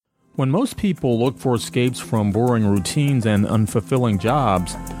When most people look for escapes from boring routines and unfulfilling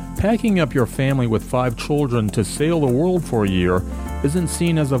jobs, packing up your family with 5 children to sail the world for a year isn't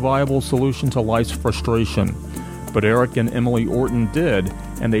seen as a viable solution to life's frustration. But Eric and Emily Orton did,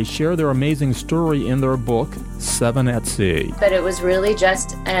 and they share their amazing story in their book, 7 at Sea. But it was really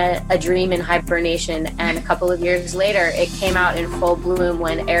just a dream in hibernation, and a couple of years later, it came out in full bloom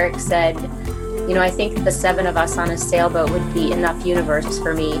when Eric said, I think the 7 of us on a sailboat would be enough universe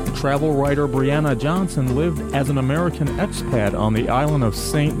for me. Travel writer Brianna Johnson lived as an American expat on the island of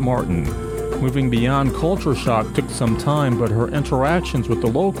St. Martin. Moving beyond culture shock took some time, but her interactions with the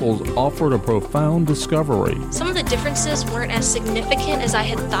locals offered a profound discovery. Some of the differences weren't as significant as I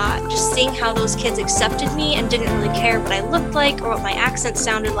had thought. Just seeing how those kids accepted me and didn't really care what I looked like or what my accent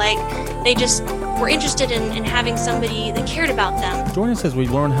sounded like. They just were interested in having somebody that cared about them. Join us as we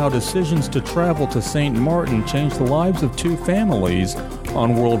learn how decisions to travel to St. Martin changed the lives of 2 families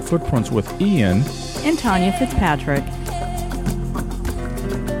on World Footprints with Ian and Tanya Fitzpatrick.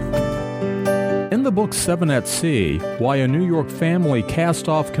 In the book 7 at Sea, Why a New York Family Cast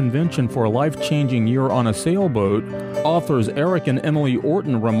Off Convention for a Life-Changing Year on a Sailboat, authors Eric and Emily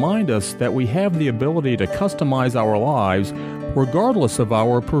Orton remind us that we have the ability to customize our lives regardless of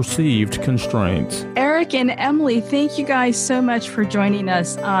our perceived constraints. Eric and Emily, thank you guys so much for joining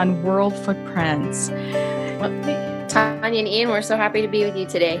us on World Footprints. Well, Tanya and Ian, we're so happy to be with you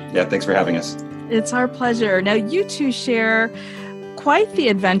today. Yeah, thanks for having us. It's our pleasure. Now, you two share quite the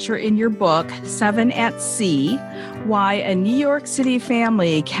adventure in your book, 7 at Sea, Why a New York City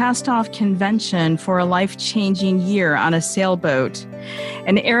Family Cast Off Convention for a Life-Changing Year on a Sailboat.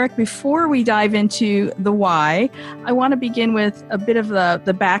 And Eric, before we dive into the why, I want to begin with a bit of the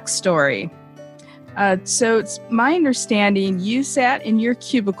backstory. So it's my understanding you sat in your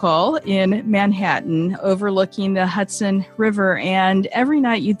cubicle in Manhattan overlooking the Hudson River, and every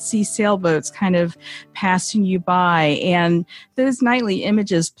night you'd see sailboats kind of passing you by, and those nightly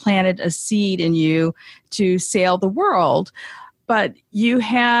images planted a seed in you to sail the world. But you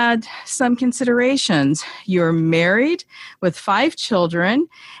had some considerations. You're married with 5 children.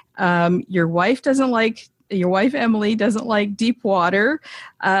 Your wife Emily doesn't like deep water.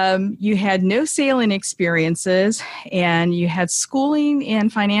 You had no sailing experiences, and you had schooling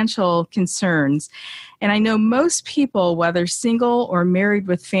and financial concerns. And I know most people, whether single or married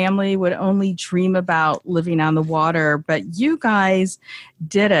with family, would only dream about living on the water, but you guys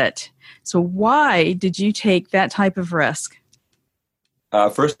did it. So why did you take that type of risk?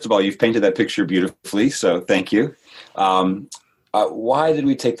 First of all, you've painted that picture beautifully, so thank you. Why did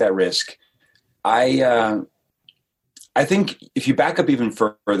we take that risk? I think if you back up even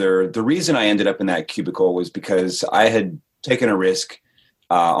further, the reason I ended up in that cubicle was because I had taken a risk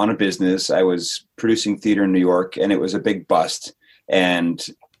on a business. I was producing theater in New York, and it was a big bust. And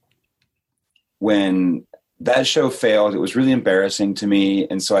when that show failed, it was really embarrassing to me.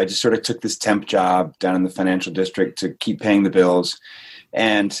 And so I just sort of took this temp job down in the financial district to keep paying the bills.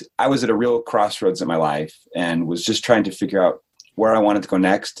 And I was at a real crossroads in my life and was just trying to figure out where I wanted to go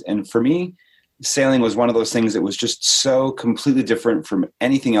next. And for me, sailing was one of those things that was just so completely different from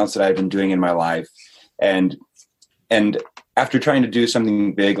anything else that I've been doing in my life. And after trying to do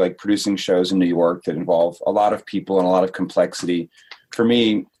something big like producing shows in New York that involve a lot of people and a lot of complexity, for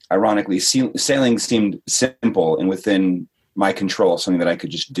me, ironically, sailing seemed simple and within my control, something that I could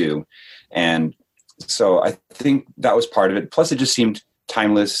just do. And so I think that was part of it. Plus, it just seemed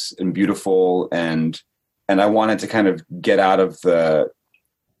timeless and beautiful, and I wanted to kind of get out of the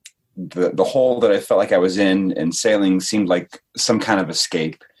hole that I felt like I was in, and sailing seemed like some kind of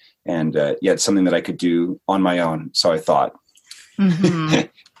escape, and yet something that I could do on my own. So I thought. Mm-hmm.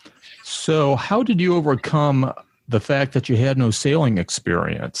 So how did you overcome the fact that you had no sailing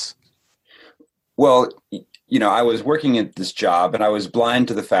experience? Well, I was working at this job, and I was blind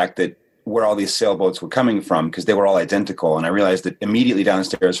to the fact that where all these sailboats were coming from, because they were all identical. And I realized that immediately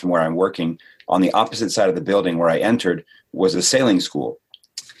downstairs from where I'm working, on the opposite side of the building where I entered, was a sailing school.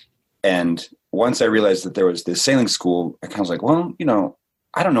 And once I realized that there was this sailing school, I kind of was like, well,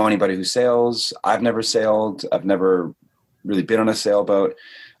 I don't know anybody who sails. I've never sailed. I've never really been on a sailboat.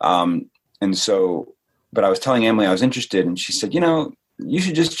 But I was telling Emily I was interested, and she said, you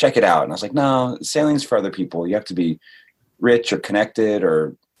should just check it out. And I was like, no, sailing's for other people. You have to be rich or connected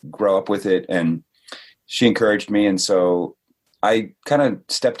or grow up with it. And she encouraged me. And so I kind of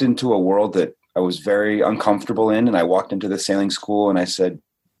stepped into a world that I was very uncomfortable in. And I walked into the sailing school and I said,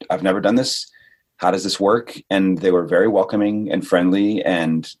 I've never done this. How does this work? And they were very welcoming and friendly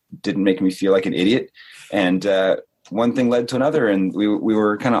and didn't make me feel like an idiot. And one thing led to another, and we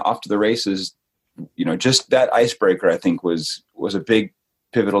were kind of off to the races. Just that icebreaker, I think, was a big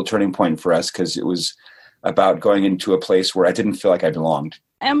pivotal turning point for us because it was about going into a place where I didn't feel like I belonged.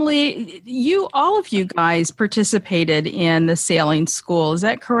 Emily, all of you guys participated in the sailing school. Is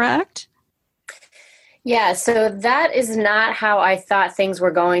that correct? Yeah, so that is not how I thought things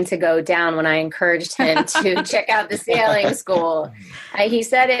were going to go down when I encouraged him to check out the sailing school. He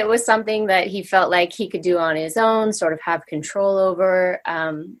said it was something that he felt like he could do on his own, sort of have control over,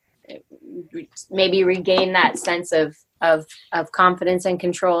 maybe regain that sense of confidence and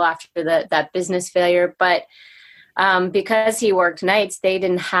control after that business failure. But because he worked nights, they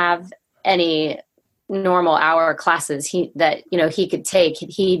didn't have any normal hour classes he could take.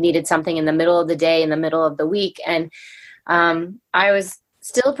 He needed something in the middle of the day, in the middle of the week. And I was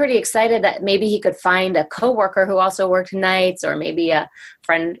still pretty excited that maybe he could find a coworker who also worked nights, or maybe a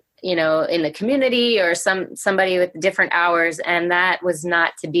friend, in the community, or somebody with different hours. And that was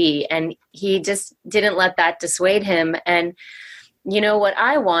not to be. And he just didn't let that dissuade him. And what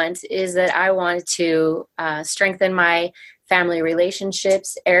I want is that I want to strengthen my family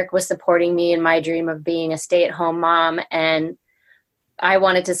relationships. Eric was supporting me in my dream of being a stay-at-home mom, and I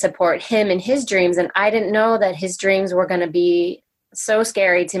wanted to support him in his dreams. And I didn't know that his dreams were going to be so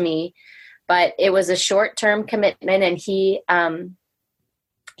scary to me, but it was a short-term commitment, and he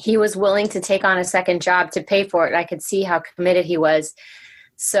was willing to take on a second job to pay for it. I could see how committed he was.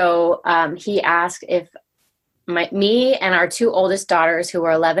 So he asked if me and our two oldest daughters, who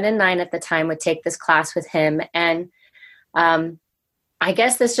were 11 and 9 at the time, would take this class with him. And I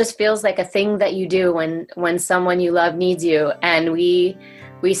guess this just feels like a thing that you do when someone you love needs you. And we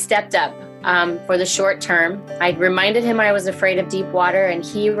stepped up for the short term. I reminded him I was afraid of deep water, and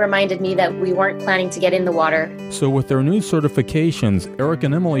he reminded me that we weren't planning to get in the water. So with their new certifications, Eric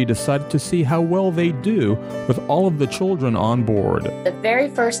and Emily decided to see how well they do with all of the children on board. The very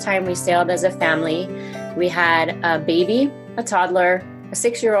first time we sailed as a family, we had a baby, a toddler, a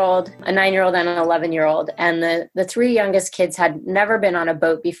 6-year-old, a 9-year-old, and an 11-year-old. And the three youngest kids had never been on a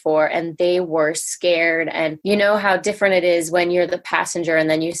boat before, and they were scared. And you know how different it is when you're the passenger and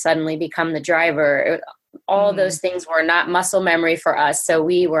then you suddenly become the driver. All those things were not muscle memory for us, so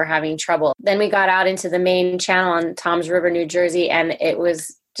we were having trouble. Then we got out into the main channel on Toms River, New Jersey, and it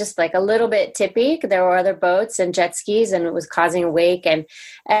was just like a little bit tippy. There were other boats and jet skis, and it was causing a wake. And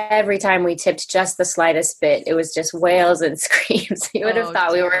every time we tipped just the slightest bit, it was just wails and screams. You would have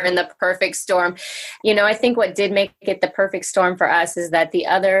thought we were in the perfect storm. I think what did make it the perfect storm for us is that the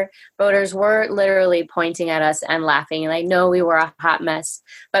other boaters were literally pointing at us and laughing. And I know we were a hot mess,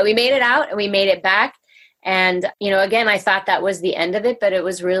 but we made it out and we made it back. And, again, I thought that was the end of it, but it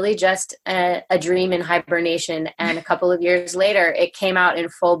was really just a dream in hibernation. And a couple of years later, it came out in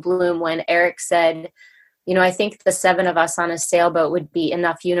full bloom when Eric said, I think the 7 of us on a sailboat would be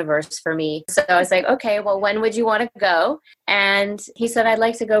enough universe for me. So I was like, okay, well, when would you want to go? And he said, I'd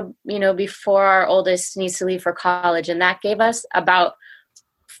like to go, before our oldest needs to leave for college. And that gave us about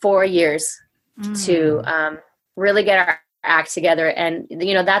 4 years to really get our act together. And,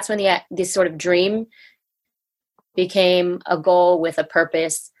 that's when this sort of dream became a goal with a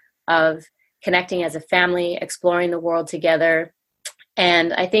purpose of connecting as a family, exploring the world together.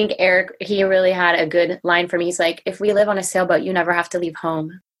 And I think Eric, he really had a good line for me. He's like, if we live on a sailboat, you never have to leave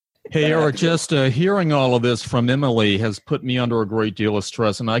home. Hey, Eric, just hearing all of this from Emily has put me under a great deal of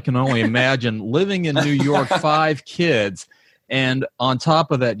stress. And I can only imagine living in New York, 5 kids. And on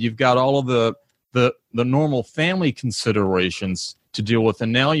top of that, you've got all of the normal family considerations to deal with.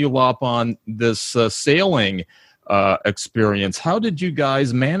 And now you lop on this sailing experience. How did you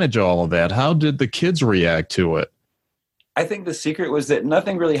guys manage all of that? How did the kids react to it? I think the secret was that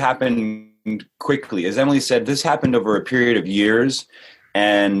nothing really happened quickly. As Emily said, this happened over a period of years.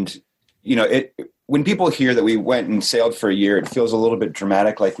 And, when people hear that we went and sailed for a year, it feels a little bit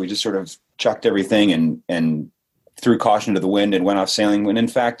dramatic, like we just sort of chucked everything and threw caution to the wind and went off sailing. When in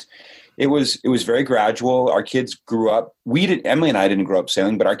fact, it was very gradual. Our kids grew up. Emily and I didn't grow up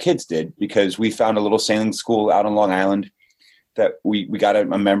sailing, but our kids did, because we found a little sailing school out on Long Island that we got a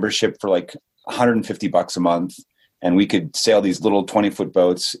membership for like $150 a month. And we could sail these little 20-foot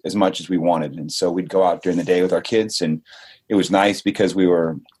boats as much as we wanted. And so we'd go out during the day with our kids. And it was nice because we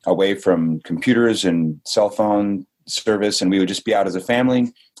were away from computers and cell phone service, and we would just be out as a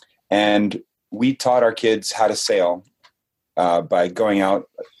family. And we taught our kids how to sail by going out,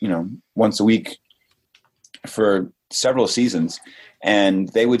 once a week for several seasons. And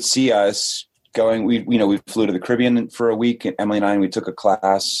they would see us going. We flew to the Caribbean for a week. Emily and I, we took a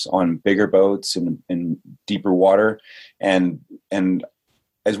class on bigger boats and in deeper water. And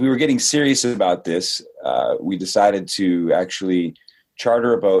as we were getting serious about this, we decided to actually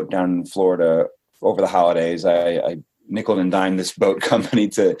charter a boat down in Florida over the holidays. I nickel and dime this boat company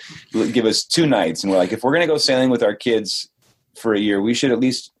to give us 2 nights. And we're like, if we're going to go sailing with our kids for a year, we should at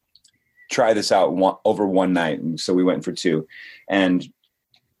least try this out over 1 night. And so we went for 2. And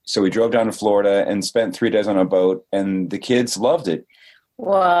so we drove down to Florida and spent 3 days on a boat, and the kids loved it.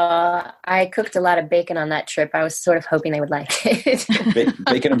 Well, I cooked a lot of bacon on that trip. I was sort of hoping they would like it.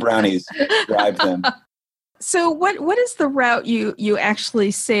 Bacon and brownies drive them. So what is the route you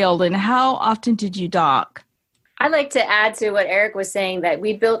actually sailed, and how often did you dock? I'd like to add to what Eric was saying, that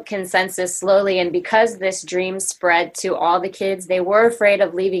we built consensus slowly, and because this dream spread to all the kids, they were afraid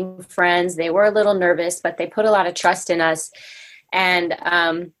of leaving friends. They were a little nervous, but they put a lot of trust in us. And,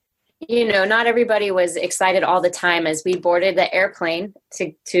 not everybody was excited all the time as we boarded the airplane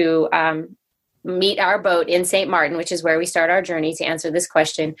to meet our boat in St. Martin, which is where we start our journey, to answer this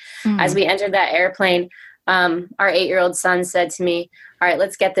question. Mm-hmm. As we entered that airplane, our 8-year-old son said to me, "All right,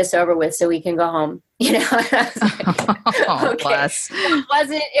 let's get this over with so we can go home." I was like, okay. Bless.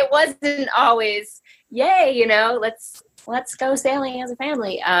 It wasn't always, yay, let's go sailing as a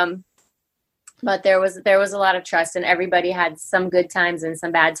family. But there was a lot of trust, and everybody had some good times and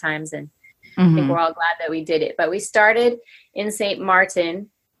some bad times. And I think we're all glad that we did it. But we started in St. Martin,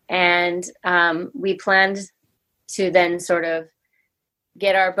 and we planned to then sort of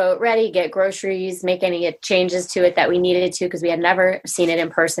get our boat ready, get groceries, make any changes to it that we needed to, because we had never seen it in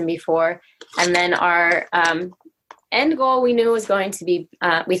person before. And then our end goal we knew was going to be,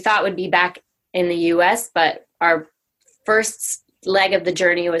 we thought would be back in the U.S., but our first leg of the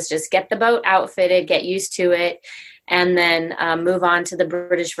journey was just get the boat outfitted, get used to it, and then move on to the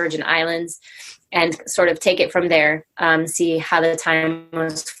British Virgin Islands and sort of take it from there, see how the time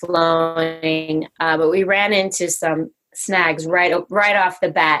was flowing. But we ran into some snags right off the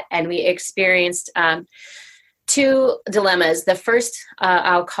bat, and we experienced 2 dilemmas. The first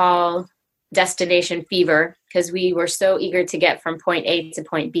I'll call destination fever, because we were so eager to get from point A to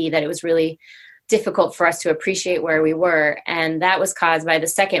point B that it was really difficult for us to appreciate where we were. And that was caused by the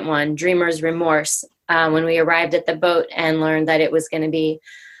second one, dreamer's remorse, when we arrived at the boat and learned that it was going to be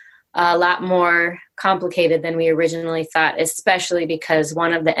a lot more complicated than we originally thought, especially because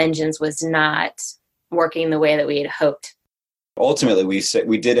one of the engines was not working the way that we had hoped. Ultimately,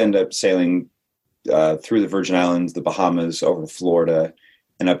 we did end up sailing through the Virgin Islands, the Bahamas, over Florida,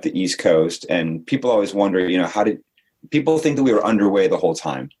 and up the East Coast. And people always wonder, how did people think that we were underway the whole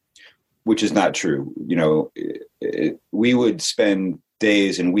time? Which is not true. We would spend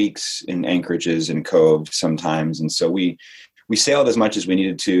days and weeks in anchorages and coves sometimes. And so we sailed as much as we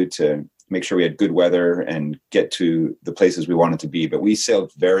needed to make sure we had good weather and get to the places we wanted to be. But we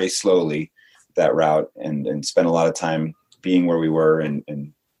sailed very slowly that route and spent a lot of time being where we were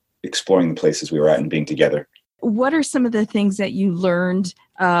and exploring the places we were at and being together. What are some of the things that you learned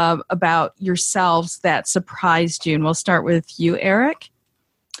about yourselves that surprised you? And we'll start with you, Eric.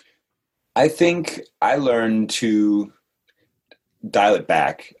 I think I learned to dial it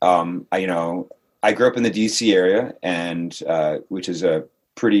back. I grew up in the DC area, and which is a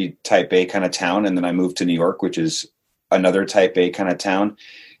pretty type A kind of town. And then I moved to New York, which is another type A kind of town.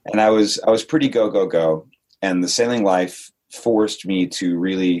 And I was pretty go. And the sailing life forced me to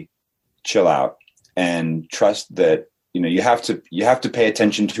really chill out and trust that, you have to pay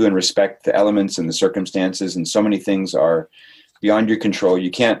attention to and respect the elements and the circumstances. And so many things are beyond your control. You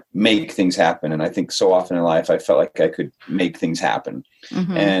can't make things happen. And I think so often in life, I felt like I could make things happen.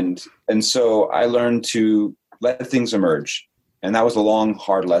 Mm-hmm. And so I learned to let things emerge. And that was a long,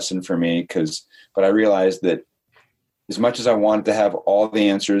 hard lesson for me, but I realized that as much as I wanted to have all the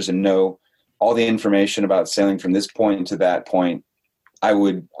answers and know all the information about sailing from this point to that point, I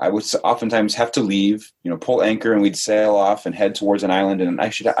would oftentimes have to leave, pull anchor, and we'd sail off and head towards an island. And I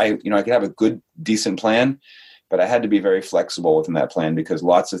could have a good, decent plan, but I had to be very flexible within that plan because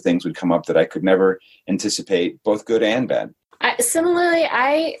lots of things would come up that I could never anticipate, both good and bad. Similarly,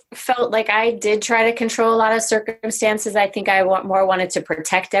 I felt like I did try to control a lot of circumstances. I think I wanted to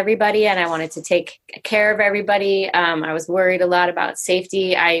protect everybody, and I wanted to take care of everybody. I was worried a lot about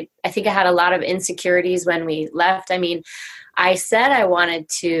safety. I think I had a lot of insecurities when we left. I mean, I said I wanted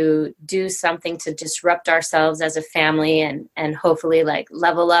to do something to disrupt ourselves as a family and hopefully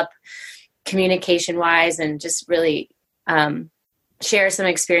level up communication wise and just really share some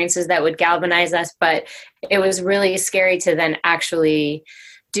experiences that would galvanize us. But it was really scary to then actually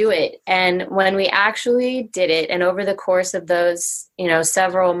do it. And when we actually did it, and over the course of those,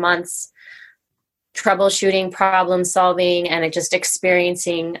 several months, troubleshooting, problem solving, and just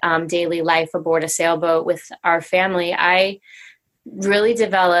experiencing daily life aboard a sailboat with our family, I really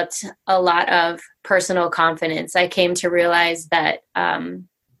developed a lot of personal confidence. I came to realize that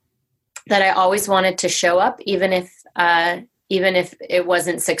I always wanted to show up, even if even if it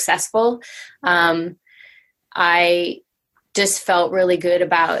wasn't successful. I just felt really good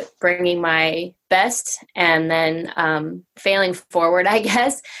about bringing my best and then failing forward, I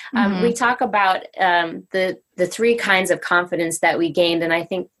guess. We talk about the three kinds of confidence that we gained, and I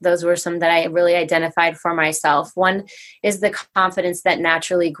think those were some that I really identified for myself. One is the confidence that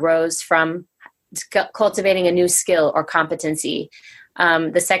naturally grows from cultivating a new skill or competency.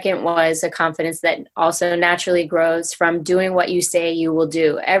 The second was a confidence that also naturally grows from doing what you say you will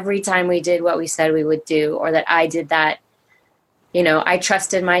do. Every time we did what we said we would do, or that I did that, I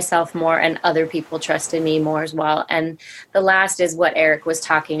trusted myself more and other people trusted me more as well. And the last is what Eric was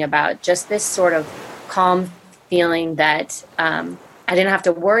talking about, just this sort of calm feeling that I didn't have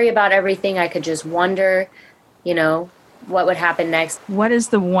to worry about everything. I could just wonder, what would happen next. What is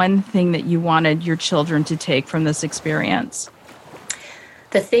the one thing that you wanted your children to take from this experience?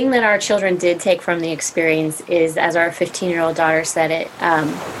 The thing that our children did take from the experience is, as our 15-year-old daughter said it,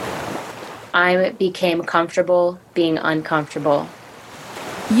 I became comfortable being uncomfortable.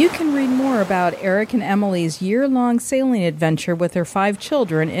 You can read more about Eric and Emily's year-long sailing adventure with their 5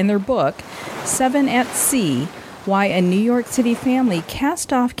 children in their book, 7 at Sea, Why a New York City Family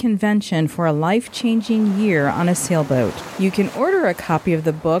Cast Off Convention for a Life-Changing Year on a Sailboat. You can order a copy of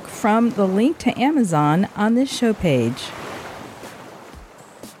the book from the link to Amazon on this show page.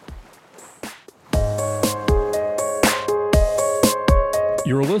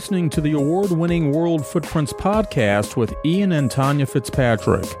 You're listening to the award-winning World Footprints podcast with Ian and Tanya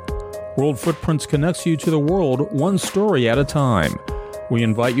Fitzpatrick. World Footprints connects you to the world one story at a time. We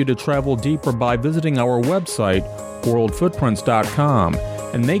invite you to travel deeper by visiting our website, worldfootprints.com,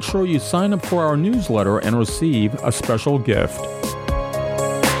 and make sure you sign up for our newsletter and receive a special gift.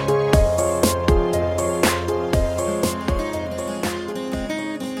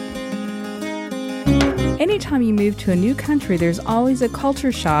 Anytime you move to a new country, there's always a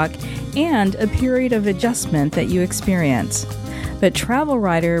culture shock and a period of adjustment that you experience. But travel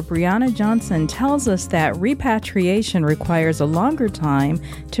writer Brianna Johnson tells us that repatriation requires a longer time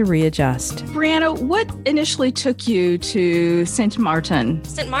to readjust. Brianna, what initially took you to St. Martin?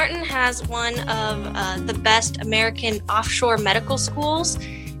 St. Martin has one of the best American offshore medical schools,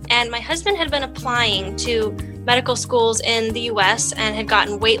 and my husband had been applying to medical schools in the U.S. and had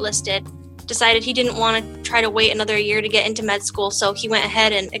gotten waitlisted. Decided he didn't want to try to wait another year to get into med school, so he went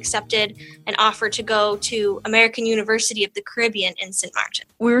ahead and accepted an offer to go to American University of the Caribbean in St. Martin.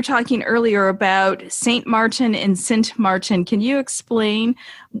 We were talking earlier about St. Martin and St. Martin. Can you explain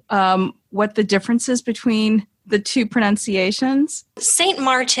what the difference is between the two pronunciations? St.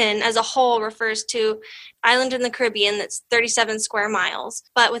 Martin as a whole refers to island in the Caribbean that's 37 square miles,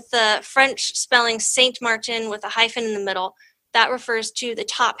 but with the French spelling Saint Martin with a hyphen in the middle, that refers to the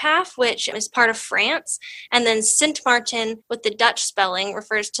top half, which is part of France. And then Sint Maarten with the Dutch spelling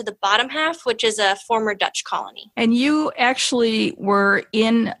refers to the bottom half, which is a former Dutch colony. And you actually were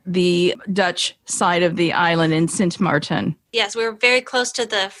in the Dutch side of the island in Sint Maarten. Yes, we were very close to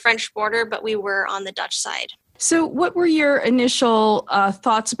the French border, but we were on the Dutch side. So what were your initial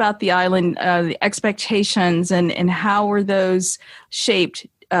thoughts about the island, the expectations, and how were those shaped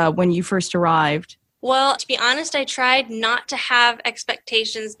when you first arrived? Well, to be honest, I tried not to have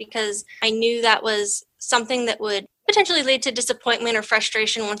expectations because I knew that was something that would potentially lead to disappointment or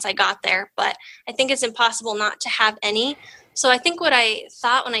frustration once I got there. But I think it's impossible not to have any. So I think what I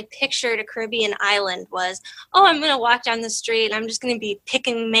thought when I pictured a Caribbean island was, I'm going to walk down the street and I'm just going to be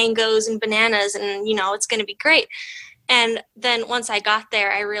picking mangoes and bananas and, it's going to be great. And then once I got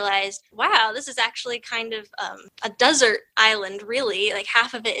there, I realized, wow, this is actually kind of a desert island, really. Like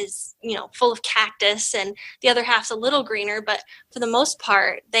half of it is, full of cactus and the other half's a little greener. But for the most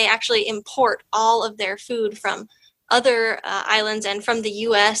part, they actually import all of their food from other islands and from the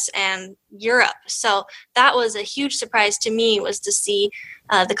U.S. and Europe. So that was a huge surprise to me, was to see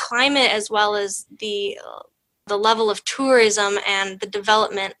the climate as well as the level of tourism and the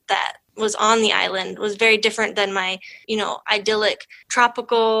development that was on the island was very different than my, idyllic,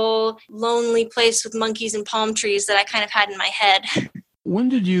 tropical, lonely place with monkeys and palm trees that I kind of had in my head. When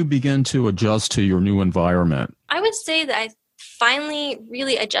did you begin to adjust to your new environment? I would say that I finally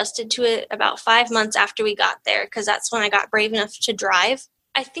really adjusted to it about 5 months after we got there, because that's when I got brave enough to drive.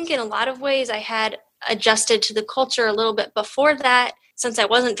 I think in a lot of ways I had adjusted to the culture a little bit before that. Since I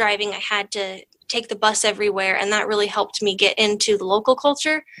wasn't driving, I had to take the bus everywhere, and that really helped me get into the local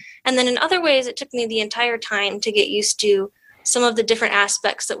culture. And then in other ways, it took me the entire time to get used to some of the different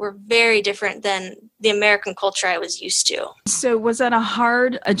aspects that were very different than the American culture I was used to. So was that a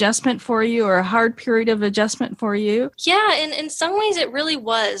hard adjustment for you, or a hard period of adjustment for you? Yeah, in some ways it really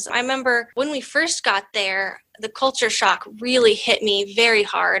was. I remember when we first got there, the culture shock really hit me very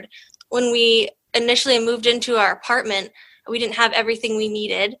hard. When we initially moved into our apartment, we didn't have everything we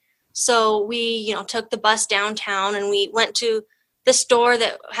needed. So we, took the bus downtown and we went to the store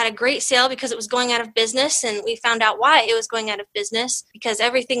that had a great sale because it was going out of business. And we found out why it was going out of business, because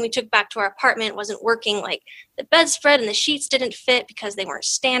everything we took back to our apartment wasn't working. Like the bedspread and the sheets didn't fit because they weren't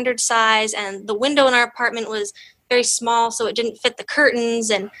standard size. And the window in our apartment was very small, so it didn't fit the curtains.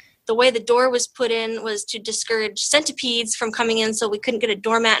 And the way the door was put in was to discourage centipedes from coming in, so we couldn't get a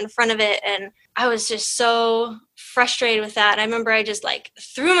doormat in front of it. And I was just so frustrated with that. I remember I just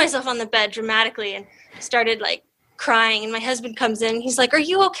threw myself on the bed dramatically and started crying. And my husband comes in. He's like, "Are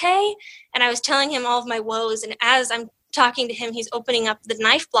you okay?" And I was telling him all of my woes. And as I'm talking to him, he's opening up the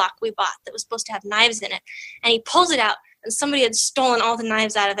knife block we bought that was supposed to have knives in it. And he pulls it out, and somebody had stolen all the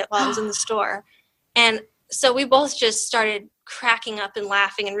knives out of it while I was in the store. And so we both just started cracking up and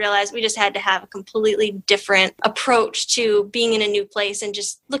laughing and realized we just had to have a completely different approach to being in a new place and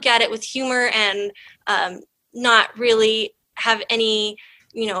just look at it with humor and not really have any,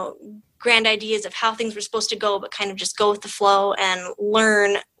 grand ideas of how things were supposed to go, but kind of just go with the flow and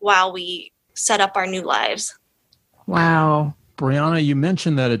learn while we set up our new lives. Wow. Brianna, you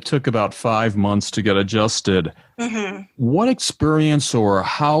mentioned that it took about 5 months to get adjusted. Mm-hmm. What experience or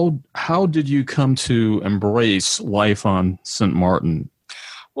how did you come to embrace life on St. Martin?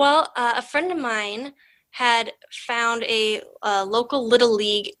 Well, a friend of mine had found a local Little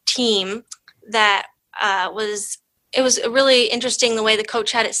League team that it was really interesting the way the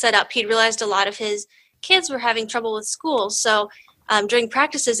coach had it set up. He'd realized a lot of his kids were having trouble with school. So during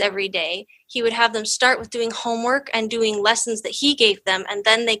practices every day, he would have them start with doing homework and doing lessons that he gave them, and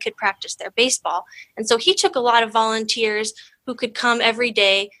then they could practice their baseball. And so he took a lot of volunteers who could come every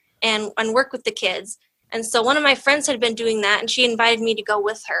day and work with the kids. And so one of my friends had been doing that, and she invited me to go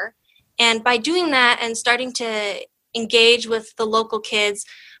with her. And by doing that and starting to engage with the local kids,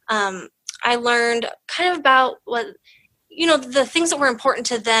 I learned kind of about what, the things that were important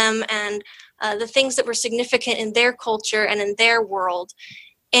to them and the things that were significant in their culture and in their world.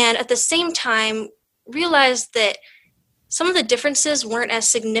 And at the same time, realized that some of the differences weren't as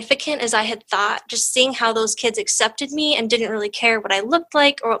significant as I had thought, just seeing how those kids accepted me and didn't really care what I looked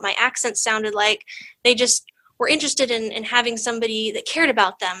like or what my accent sounded like. They just were interested in having somebody that cared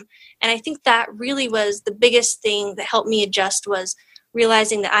about them. And I think that really was the biggest thing that helped me adjust, was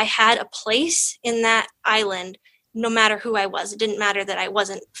realizing that I had a place in that island no matter who I was. It didn't matter that I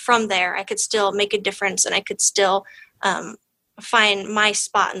wasn't from there. I could still make a difference, and I could still find my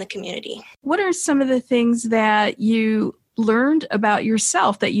spot in the community. What are some of the things that you learned about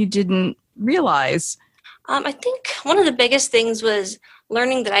yourself that you didn't realize? I think one of the biggest things was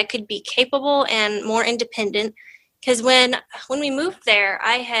learning that I could be capable and more independent. Because when we moved there,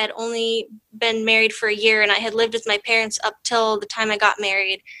 I had only been married for a year, and I had lived with my parents up till the time I got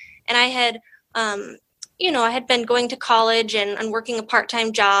married. And I had, I had been going to college and working a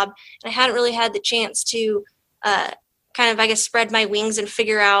part-time job, and I hadn't really had the chance to spread my wings and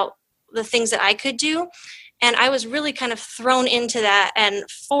figure out the things that I could do. And I was really kind of thrown into that and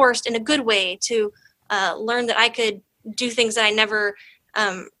forced in a good way to learn that I could do things that I never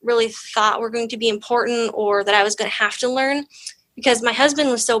really thought were going to be important or that I was going to have to learn, because my husband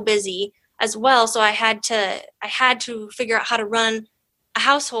was so busy as well. So I had to figure out how to run a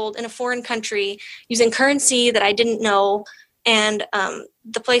household in a foreign country using currency that I didn't know. And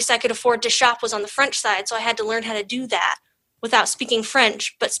the place I could afford to shop was on the French side. So I had to learn how to do that without speaking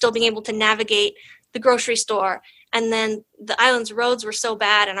French, but still being able to navigate the grocery store. And then the island's roads were so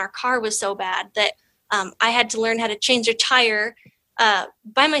bad and our car was so bad that I had to learn how to change a tire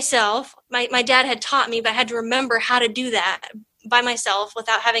by myself. My dad had taught me, but I had to remember how to do that by myself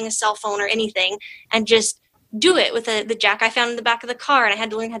without having a cell phone or anything, and just do it with the jack I found in the back of the car. And I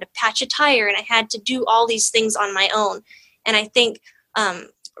had to learn how to patch a tire, and I had to do all these things on my own. And I think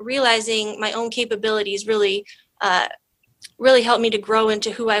realizing my own capabilities really helped me to grow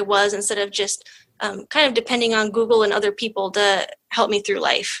into who I was, instead of just kind of depending on Google and other people to help me through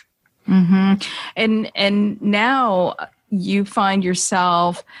life. Mm-hmm. And now you find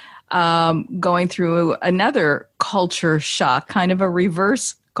yourself going through another culture shock, kind of a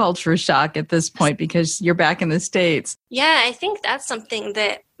reverse culture shock at this point, because you're back in the States. Yeah, I think that's something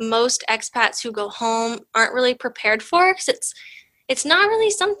that most expats who go home aren't really prepared for, because it's not really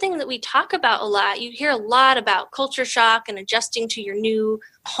something that we talk about a lot. You hear a lot about culture shock and adjusting to your new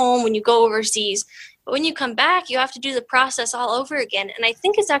home when you go overseas. But when you come back, you have to do the process all over again. And I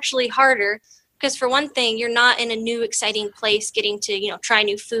think it's actually harder because, for one thing, you're not in a new, exciting place getting to, try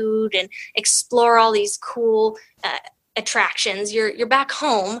new food and explore all these cool attractions. You're back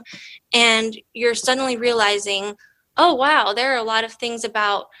home and you're suddenly realizing, oh, wow, there are a lot of things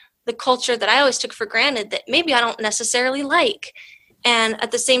about the culture that I always took for granted that maybe I don't necessarily like. And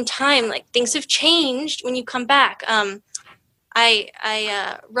at the same time, like, things have changed when you come back.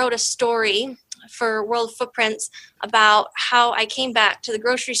 I wrote a story for World Footprints about how I came back to the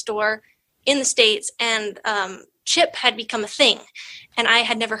grocery store in the States and chip had become a thing. And I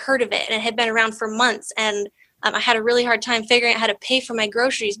had never heard of it. And it had been around for months. And I had a really hard time figuring out how to pay for my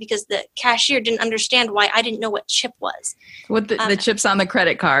groceries because the cashier didn't understand why I didn't know what chip was. What the chips on the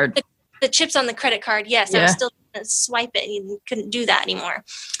credit card? The chips on the credit card, yes. Yeah. I was still trying to swipe it and you couldn't do that anymore.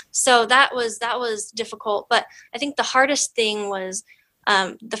 So that was difficult. But I think the hardest thing was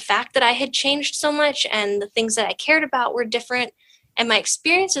the fact that I had changed so much and the things that I cared about were different and my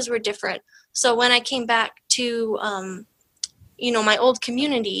experiences were different. So when I came back to, my old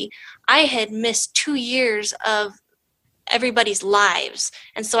community, I had missed 2 years of everybody's lives.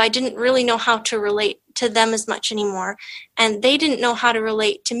 And so I didn't really know how to relate to them as much anymore. And they didn't know how to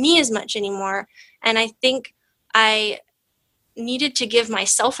relate to me as much anymore. And I think I needed to give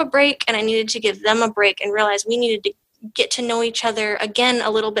myself a break and I needed to give them a break and realize we needed to get to know each other again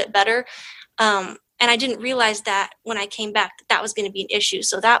a little bit better. And I didn't realize that when I came back that was going to be an issue.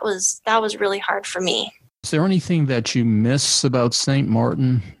 So that was really hard for me. Is there anything that you miss about St.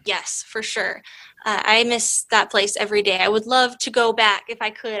 Martin? Yes, for sure. I miss that place every day. I would love to go back. If I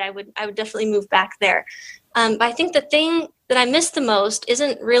could, I would definitely move back there. But I think the thing that I miss the most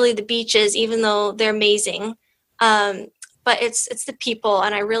isn't really the beaches, even though they're amazing. But it's the people.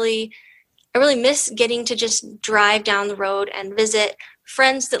 And I really miss getting to just drive down the road and visit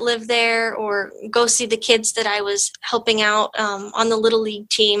friends that live there or go see the kids that I was helping out on the Little League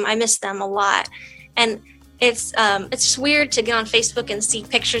team. I miss them a lot. And it's just weird to get on Facebook and see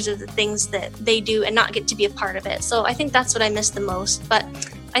pictures of the things that they do and not get to be a part of it. So I think that's what I miss the most. But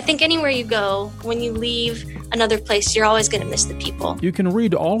I think anywhere you go, when you leave another place, you're always going to miss the people. You can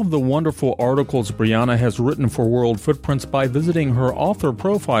read all of the wonderful articles Brianna has written for World Footprints by visiting her author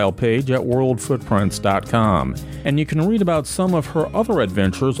profile page at worldfootprints.com. And you can read about some of her other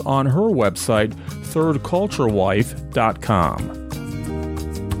adventures on her website, thirdculturewife.com.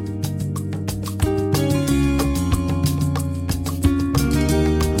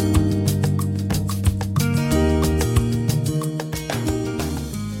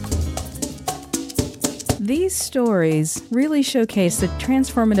 These stories really showcase the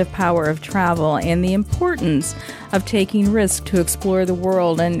transformative power of travel and the importance of taking risks to explore the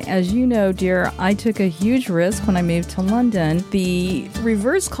world. And as you know, dear, I took a huge risk when I moved to London. The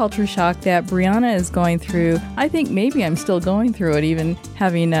reverse culture shock that Brianna is going through, I think maybe I'm still going through it, even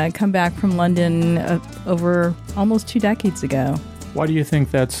having come back from London over almost 2 decades ago. Why do you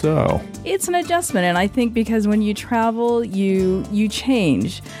think that's so? It's an adjustment, and I think because when you travel, you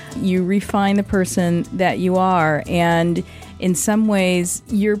change. You refine the person that you are, and in some ways,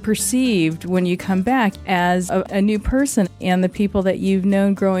 you're perceived when you come back as a new person, and the people that you've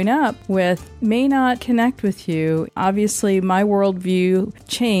known growing up with may not connect with you. Obviously, my worldview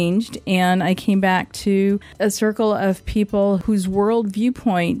changed, and I came back to a circle of people whose world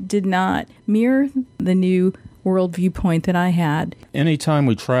viewpoint did not mirror the new world viewpoint that I had. Anytime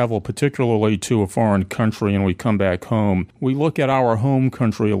we travel, particularly to a foreign country, and we come back home, we look at our home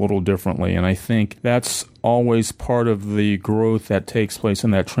country a little differently, and I think that's always part of the growth that takes place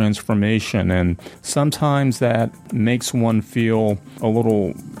in that transformation, and sometimes that makes one feel a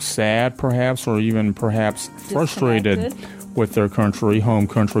little sad, perhaps, or even perhaps frustrated with their country, home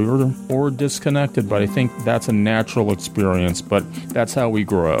country, or disconnected, but I think that's a natural experience, but that's how we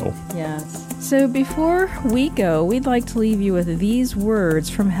grow. Yes. So before we go, we'd like to leave you with these words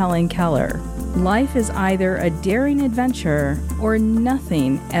from Helen Keller. Life is either a daring adventure or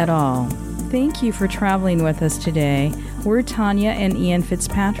nothing at all. Thank you for traveling with us today. We're Tanya and Ian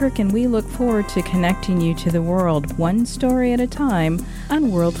Fitzpatrick, and we look forward to connecting you to the world, one story at a time,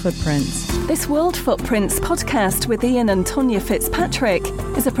 on World Footprints. This World Footprints podcast with Ian and Tanya Fitzpatrick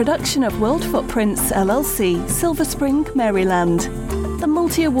is a production of World Footprints LLC, Silver Spring, Maryland. The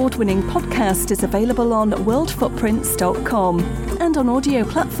multi-award-winning podcast is available on worldfootprints.com and on audio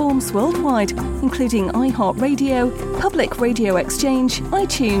platforms worldwide, including iHeartRadio, Public Radio Exchange,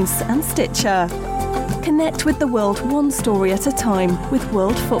 iTunes, and Stitcher. Connect with the world one story at a time with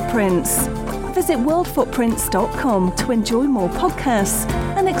World Footprints. Visit worldfootprints.com to enjoy more podcasts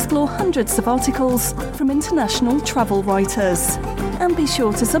and explore hundreds of articles from international travel writers. and be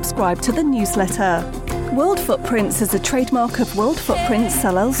sure to subscribe to the newsletter. World Footprints is a trademark of World Footprints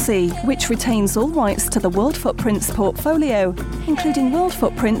LLC, which retains all rights to the World Footprints portfolio, including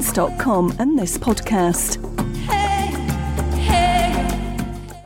worldfootprints.com and this podcast.